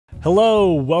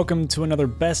Hello, welcome to another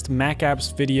Best Mac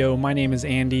Apps video. My name is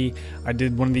Andy. I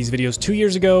did one of these videos 2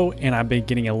 years ago and I've been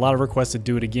getting a lot of requests to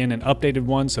do it again, an updated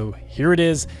one, so here it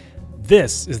is.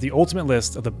 This is the ultimate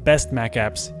list of the best Mac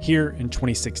apps here in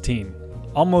 2016.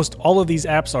 Almost all of these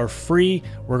apps are free.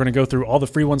 We're going to go through all the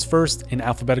free ones first in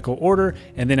alphabetical order,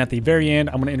 and then at the very end,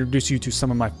 I'm going to introduce you to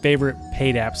some of my favorite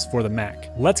paid apps for the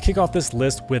Mac. Let's kick off this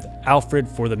list with Alfred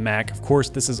for the Mac. Of course,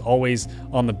 this is always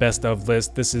on the best of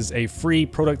list. This is a free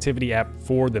productivity app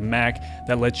for the Mac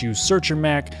that lets you search your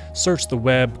Mac, search the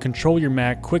web, control your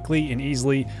Mac quickly and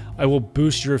easily. It will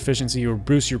boost your efficiency or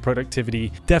boost your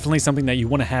productivity. Definitely something that you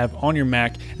want to have on your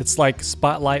Mac. It's like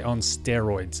Spotlight on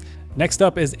steroids. Next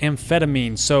up is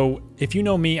Amphetamine. So if you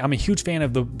know me, I'm a huge fan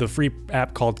of the free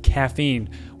app called Caffeine.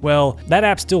 Well, that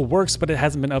app still works, but it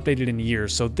hasn't been updated in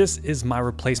years. So this is my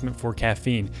replacement for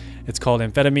Caffeine. It's called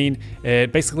Amphetamine.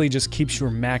 It basically just keeps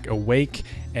your Mac awake,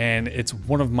 and it's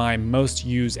one of my most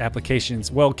used applications.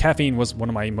 Well, Caffeine was one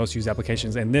of my most used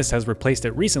applications, and this has replaced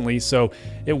it recently, so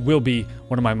it will be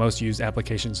one of my most used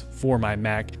applications for my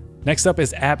Mac. Next up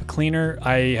is App Cleaner.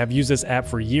 I have used this app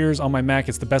for years on my Mac.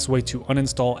 It's the best way to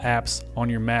uninstall apps on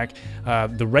your Mac.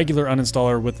 The regular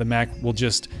uninstaller with the Mac will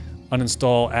just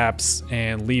uninstall apps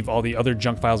and leave all the other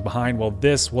junk files behind. Well,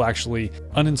 this will actually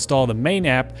uninstall the main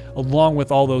app along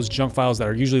with all those junk files that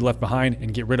are usually left behind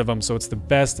and get rid of them. So it's the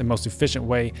best and most efficient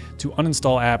way to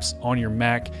uninstall apps on your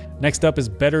Mac. Next up is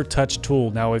Better Touch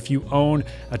Tool. Now, if you own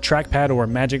a trackpad or a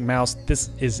Magic Mouse, this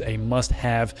is a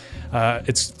must-have.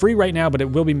 It's free right now, but it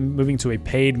will be moving to a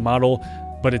paid model,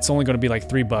 but it's only going to be like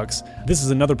 $3. This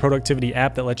is another productivity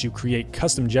app that lets you create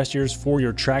custom gestures for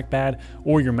your trackpad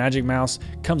or your Magic Mouse.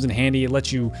 Comes in handy. It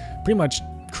lets you pretty much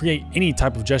create any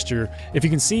type of gesture. If you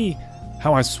can see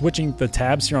how I'm switching the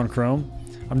tabs here on Chrome,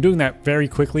 I'm doing that very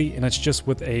quickly, and it's just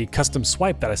with a custom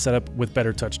swipe that I set up with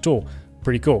Better Touch Tool.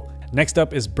 Pretty cool. Next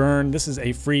up is Burn. This is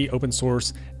a free open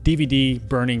source DVD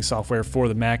burning software for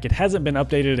the Mac. It hasn't been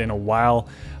updated in a while,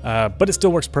 but it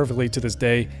still works perfectly to this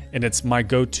day, and it's my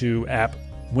go-to app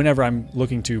whenever I'm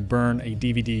looking to burn a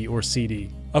DVD or CD.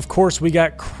 Of course, we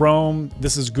got Chrome.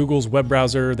 This is Google's web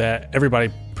browser that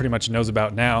everybody pretty much knows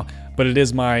about now, but it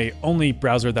is my only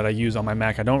browser that I use on my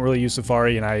Mac. I don't really use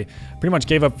Safari, and I pretty much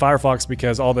gave up Firefox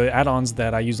because all the add-ons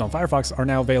that I used on Firefox are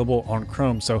now available on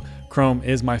Chrome. So Chrome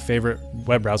is my favorite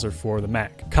web browser for the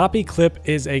Mac. Copy Clip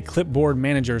is a clipboard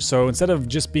manager. So instead of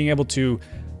just being able to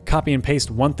copy and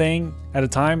paste one thing at a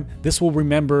time, this will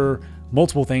remember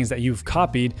multiple things that you've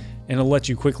copied, and it'll let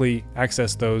you quickly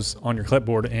access those on your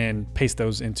clipboard and paste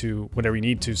those into whatever you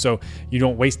need to, so you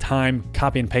don't waste time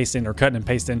copy and pasting or cutting and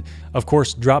pasting. Of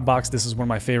course, Dropbox, this is one of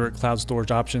my favorite cloud storage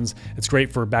options. It's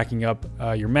great for backing up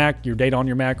your Mac, your data on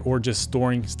your Mac, or just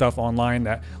storing stuff online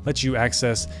that lets you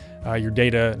access your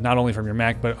data not only from your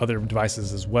Mac but other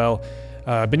devices as well.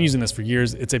 I've been using this for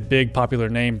years. It's a big popular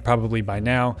name probably by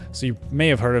now, so you may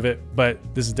have heard of it,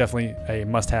 but this is definitely a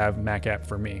must-have Mac app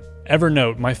for me.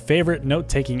 Evernote, my favorite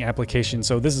note-taking application.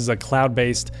 So this is a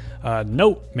cloud-based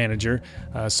note manager,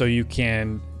 so you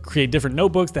can create different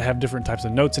notebooks that have different types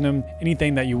of notes in them,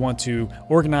 anything that you want to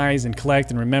organize and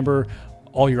collect and remember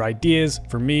all your ideas.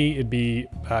 For me, it'd be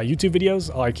YouTube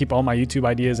videos. I keep all my YouTube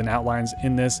ideas and outlines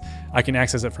in this. I can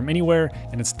access it from anywhere,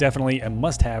 and it's definitely a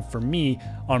must-have for me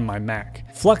on my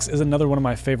Mac. Flux is another one of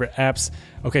my favorite apps.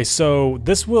 Okay, so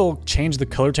this will change the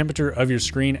color temperature of your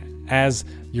screen as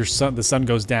the sun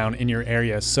goes down in your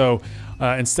area. So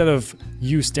instead of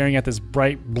you staring at this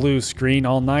bright blue screen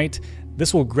all night,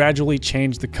 this will gradually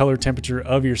change the color temperature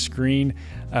of your screen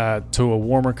to a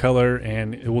warmer color,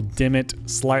 and it will dim it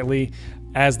slightly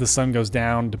as the sun goes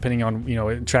down, depending on,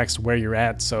 it tracks where you're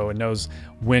at, so it knows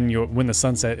when the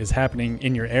sunset is happening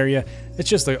in your area. It's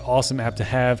just an awesome app to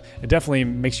have. It definitely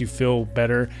makes you feel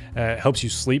better, helps you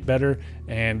sleep better,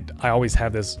 and I always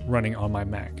have this running on my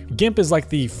Mac. GIMP is like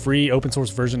the free open source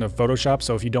version of Photoshop,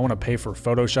 so if you don't want to pay for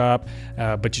Photoshop,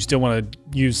 but you still want to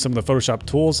use some of the Photoshop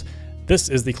tools, this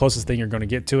is the closest thing you're going to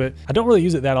get to it. I don't really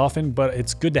use it that often, but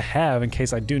it's good to have in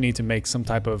case I do need to make some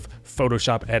type of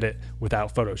Photoshop edit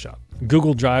without Photoshop.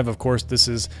 Google Drive, of course, this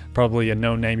is probably a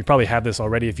known name. You probably have this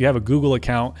already. If you have a Google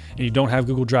account and you don't have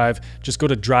Google Drive, just go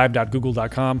to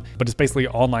drive.google.com, but it's basically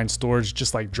online storage,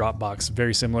 just like Dropbox,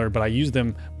 very similar, but I use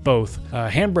them both.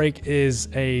 Handbrake is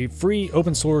a free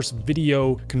open source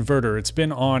video converter. It's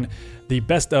been on the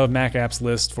best of Mac apps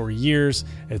list for years.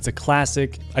 It's a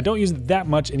classic. I don't use it that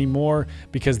much anymore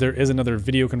because there is another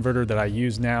video converter that I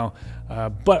use now,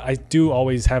 but I do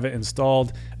always have it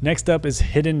installed. Next up is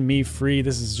Hidden Me Free.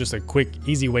 This is just a quick,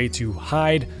 easy way to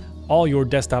hide all your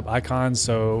desktop icons.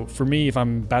 So for me, if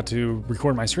I'm about to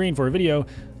record my screen for a video,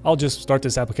 I'll just start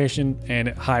this application and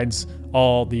it hides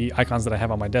all the icons that I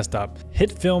have on my desktop.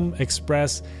 HitFilm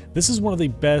Express, this is one of the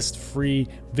best free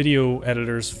video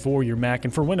editors for your Mac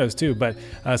and for Windows too, but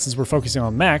since we're focusing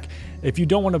on Mac, if you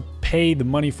don't want to pay the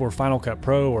money for Final Cut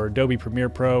Pro or Adobe Premiere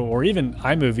Pro or even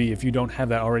iMovie if you don't have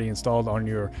that already installed on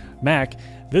your Mac,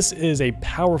 this is a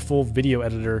powerful video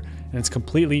editor and it's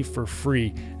completely for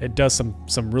free. It does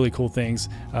some really cool things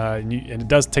and it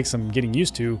does take some getting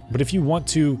used to, but if you want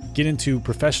to get into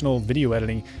professional video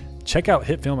editing, check out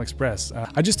HitFilm Express.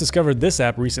 I just discovered this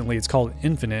app recently. It's called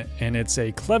Infinite, and it's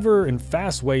a clever and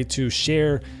fast way to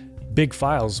share big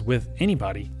files with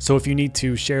anybody. So if you need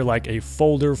to share like a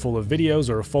folder full of videos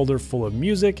or a folder full of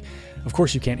music, of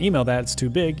course you can't email that, it's too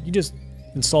big. You just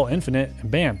install Infinite and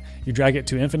bam, you drag it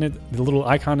to Infinite, the little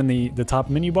icon in the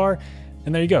top menu bar,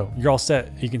 and there you go. You're all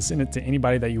set. You can send it to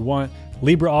anybody that you want.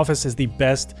 LibreOffice is the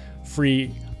best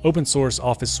free open source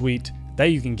office suite that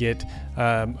you can get.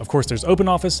 Of course, there's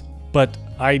OpenOffice, but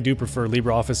I do prefer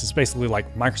LibreOffice. It's basically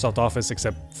like Microsoft Office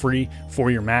except free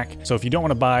for your Mac. So if you don't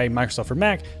want to buy Microsoft for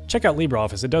Mac, check out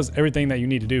LibreOffice. It does everything that you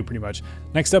need to do pretty much.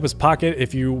 Next up is Pocket.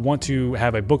 If you want to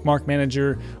have a bookmark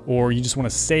manager or you just want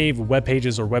to save web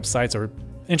pages or websites or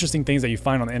interesting things that you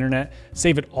find on the internet,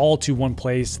 save it all to one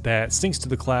place that syncs to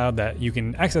the cloud that you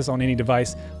can access on any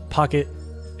device. Pocket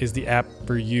is the app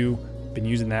for you. Been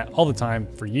using that all the time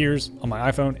for years on my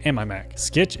iPhone and my Mac.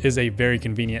 Sketch is a very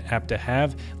convenient app to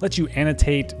have. Lets you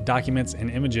annotate documents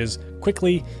and images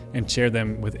quickly and share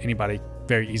them with anybody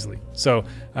very easily. So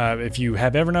if you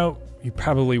have Evernote, you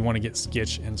probably want to get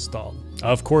Sketch installed.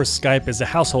 Of course, Skype is a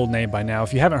household name by now.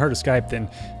 If you haven't heard of Skype, then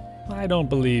I don't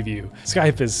believe you.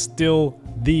 Skype is still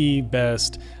the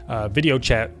best video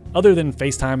chat other than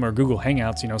FaceTime or Google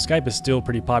Hangouts. You know, Skype is still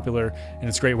pretty popular and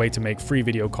it's a great way to make free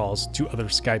video calls to other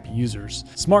Skype users.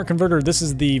 Smart Converter, this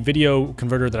is the video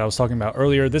converter that I was talking about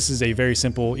earlier. This is a very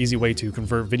simple, easy way to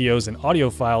convert videos and audio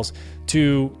files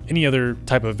to any other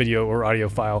type of video or audio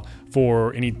file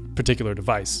for any particular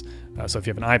device. So if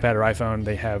you have an iPad or iPhone,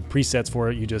 they have presets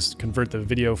for it. You just convert the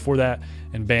video for that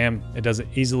and bam, it does it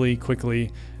easily,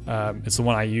 quickly. It's the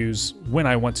one I use when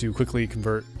I want to quickly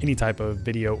convert any type of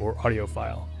video or audio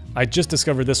file. I just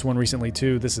discovered this one recently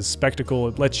too. This is Spectacle.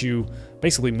 It lets you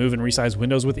basically move and resize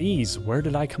windows with ease. Where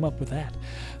did I come up with that?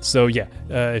 So yeah,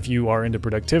 if you are into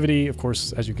productivity, of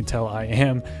course, as you can tell, I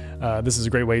am. This is a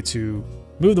great way to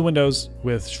move the windows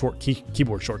with short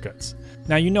keyboard shortcuts.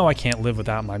 Now, you know I can't live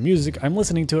without my music. I'm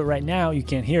listening to it right now. You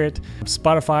can't hear it.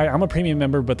 Spotify, I'm a premium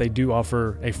member, but they do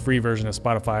offer a free version of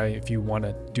Spotify if you want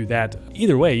to do that.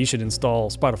 Either way, you should install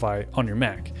Spotify on your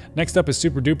Mac. Next up is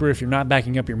Super Duper. If you're not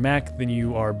backing up your Mac, then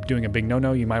you are doing a big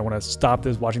no-no. You might want to stop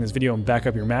watching this video and back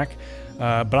up your Mac.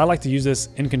 But I like to use this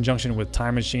in conjunction with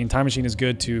Time Machine. Time Machine is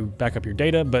good to back up your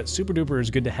data, but Super Duper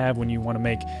is good to have when you want to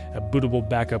make a bootable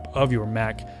backup of your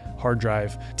Mac hard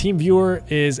drive.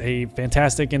 TeamViewer is a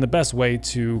fantastic and the best way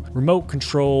to remote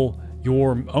control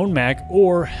your own Mac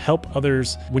or help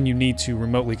others when you need to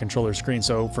remotely control their screen.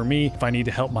 So for me, if I need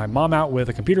to help my mom out with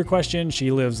a computer question, she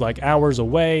lives like hours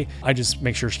away, I just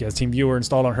make sure she has TeamViewer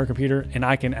installed on her computer and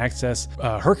I can access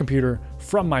her computer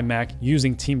from my Mac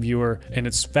using TeamViewer, and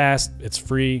it's fast, it's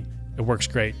free, it works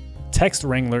great. Text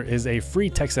Wrangler is a free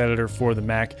text editor for the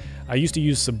Mac. I used to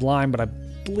use Sublime, but I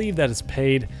believe that it's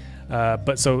paid.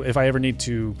 But so if I ever need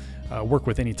to work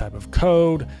with any type of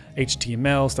code,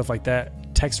 HTML, stuff like that,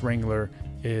 Text Wrangler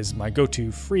is my go-to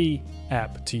free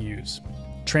app to use.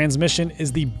 Transmission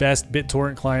is the best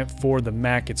BitTorrent client for the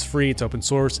Mac. It's free, it's open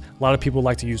source. A lot of people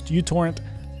like to use uTorrent.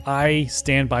 I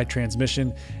stand by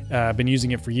Transmission. I've been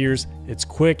using it for years. It's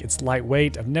quick, it's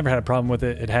lightweight. I've never had a problem with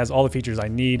it. It has all the features I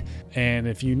need. And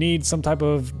if you need some type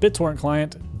of BitTorrent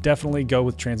client, definitely go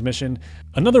with Transmission.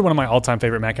 Another one of my all-time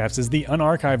favorite Mac apps is the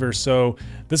Unarchiver. So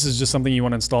this is just something you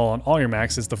want to install on all your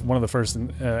Macs. It's one of the first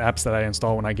apps that I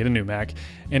install when I get a new Mac.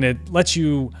 And it lets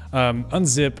you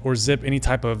unzip or zip any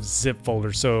type of zip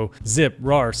folder. So zip,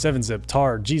 RAR, 7-zip,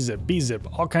 tar, gzip,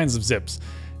 bzip, all kinds of zips.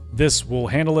 This will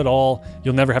handle it all.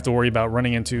 You'll never have to worry about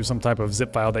running into some type of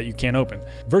zip file that you can't open.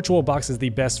 VirtualBox is the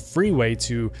best free way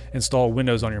to install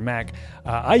Windows on your Mac.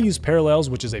 I use Parallels,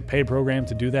 which is a paid program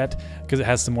to do that because it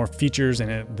has some more features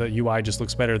and the UI just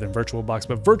looks better than VirtualBox.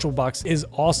 But VirtualBox is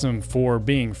awesome for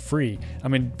being free. I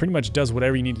mean, pretty much does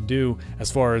whatever you need to do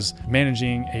as far as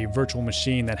managing a virtual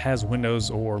machine that has Windows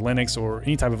or Linux or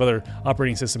any type of other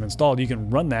operating system installed. You can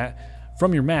run that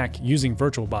from your Mac using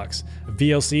VirtualBox.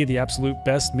 VLC, the absolute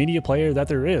best media player that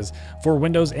there is for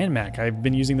Windows and Mac. I've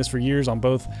been using this for years on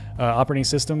both operating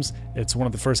systems. It's one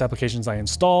of the first applications I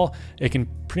install. It can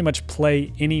pretty much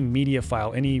play any media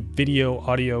file, any video,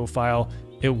 audio file.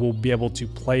 It will be able to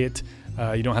play it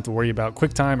You don't have to worry about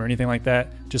QuickTime or anything like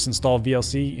that. Just install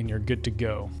VLC and you're good to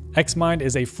go. Xmind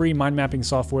is a free mind mapping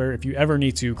software. If you ever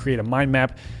need to create a mind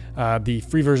map, the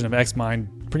free version of Xmind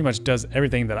pretty much does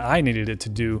everything that I needed it to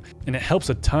do, and it helps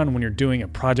a ton when you're doing a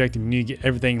project and you need to get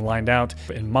everything lined out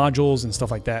in modules and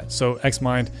stuff like that. So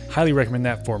Xmind, highly recommend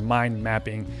that for mind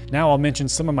mapping. Now I'll mention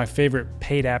some of my favorite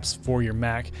paid apps for your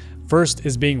Mac. First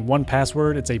is being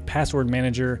 1Password. It's a password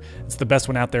manager. It's the best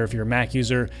one out there if you're a Mac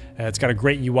user. It's got a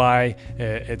great UI,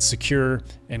 it's secure,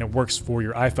 and it works for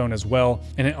your iPhone as well.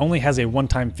 And it only has a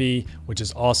one-time fee, which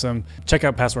is awesome. Check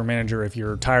out Password Manager if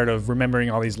you're tired of remembering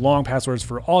all these long passwords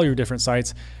for all your different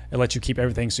sites. It lets you keep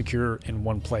everything secure in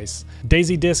one place.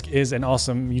 Daisy Disk is an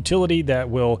awesome utility that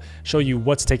will show you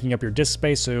what's taking up your disk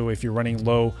space. So if you're running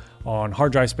low on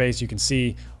hard drive space, you can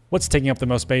see what's taking up the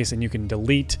most space, and you can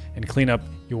delete and clean up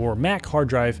your Mac hard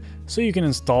drive so you can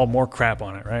install more crap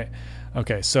on it, right?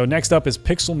 Okay, so next up is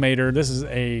Pixelmator. This is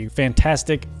a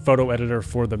fantastic photo editor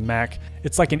for the Mac.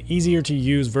 It's like an easier to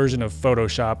use version of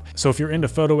Photoshop. So if you're into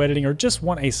photo editing or just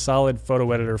want a solid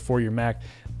photo editor for your Mac,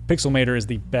 Pixelmator is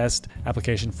the best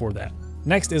application for that.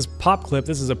 Next is PopClip.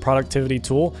 This is a productivity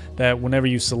tool that whenever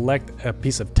you select a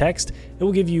piece of text, it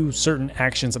will give you certain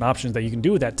actions and options that you can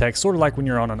do with that text, sort of like when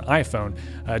you're on an iPhone.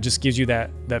 It just gives you that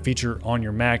feature on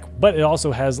your Mac, but it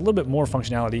also has a little bit more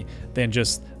functionality than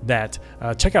just that.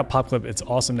 Check out PopClip. It's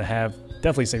awesome to have.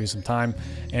 Definitely save you some time.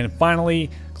 And finally,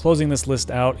 closing this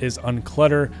list out is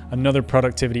Unclutter, another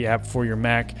productivity app for your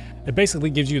Mac. It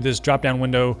basically gives you this drop-down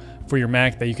window for your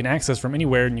Mac that you can access from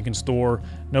anywhere, and you can store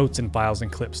notes and files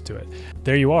and clips to it.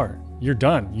 There you are. You're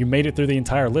done. You made it through the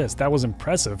entire list. That was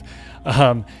impressive.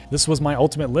 This was my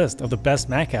ultimate list of the best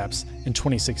Mac apps in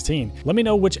 2016. Let me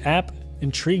know which app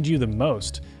intrigued you the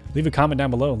most. Leave a comment down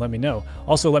below and let me know.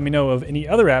 Also, let me know of any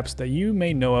other apps that you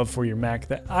may know of for your Mac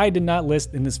that I did not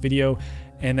list in this video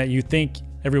and that you think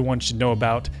everyone should know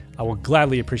about. I will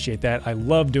gladly appreciate that. I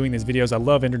love doing these videos. I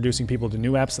love introducing people to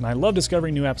new apps, and I love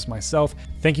discovering new apps myself.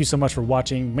 Thank you so much for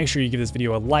watching. Make sure you give this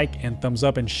video a like and thumbs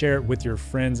up and share it with your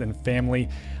friends and family.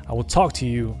 I will talk to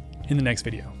you in the next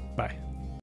video. Bye.